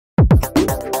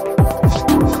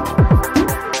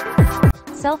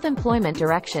self-employment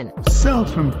direction.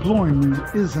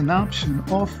 Self-employment is an option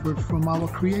offered from our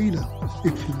Creator.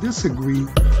 If you disagree,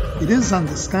 it is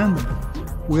understandable.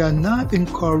 We are not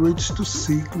encouraged to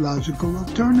seek logical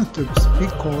alternatives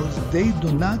because they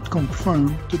do not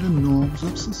conform to the norms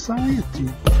of society,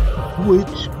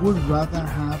 which would rather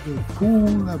have a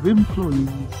pool of employees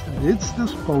at its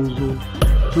disposal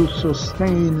to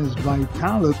sustain its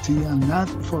vitality and not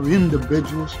for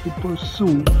individuals to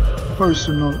pursue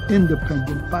personal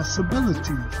independent possibilities.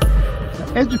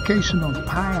 The educational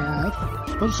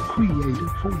path was created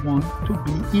for one to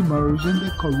be immersed in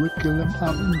the curriculum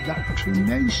of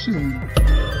indoctrination,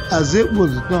 as it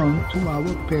was done to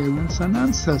our parents and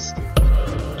ancestors.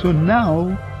 To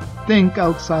now think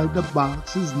outside the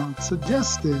box is not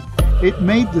suggested. It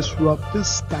may disrupt the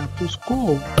status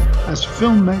quo. As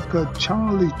filmmaker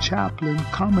Charlie Chaplin,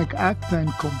 comic actor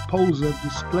and composer,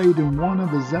 displayed in one of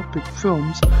his epic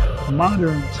films,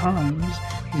 Modern Times,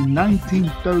 in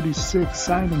 1936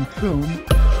 silent film,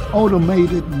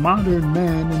 automated modern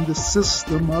man in the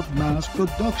system of mass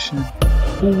production,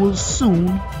 who will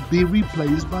soon be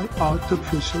replaced by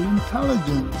artificial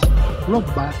intelligence,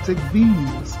 robotic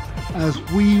beings, as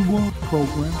we were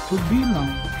programmed to be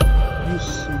like. You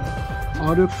see,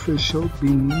 artificial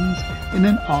beings in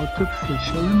an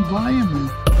artificial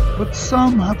environment. But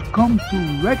some have come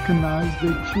to recognize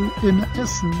their true inner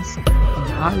essence and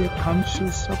higher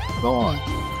conscious of thought,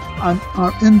 and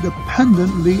are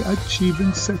independently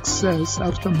achieving success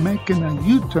after making a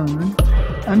U-turn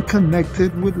and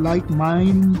connected with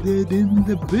like-minded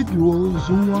individuals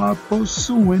who are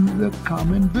pursuing the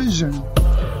common vision.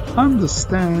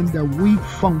 Understand that we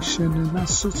function in a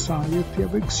society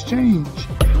of exchange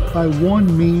by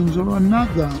one means or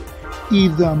another,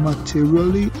 either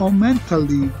materially or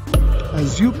mentally.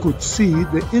 As you could see,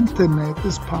 the internet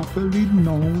is popularly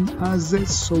known as a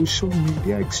social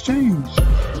media exchange.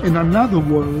 In other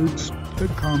words, the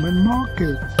common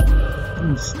market.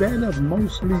 Instead of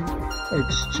mostly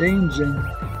exchanging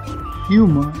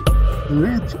humor,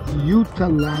 let's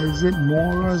utilize it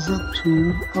more as a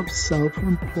tool of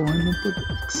self-employment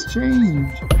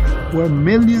exchange, where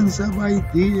millions of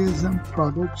ideas and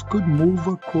products could move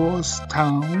across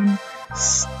town,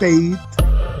 state,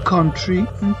 country,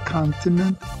 and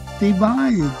continent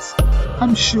divides.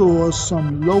 I'm sure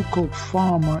some local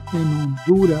farmer in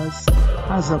Honduras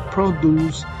has a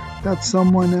produce that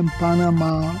someone in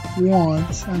Panama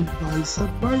wants, and vice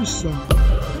versa.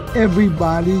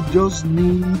 Everybody just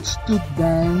needs to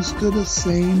dance to the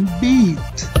same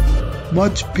beat.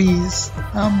 Much peace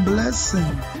and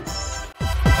blessings.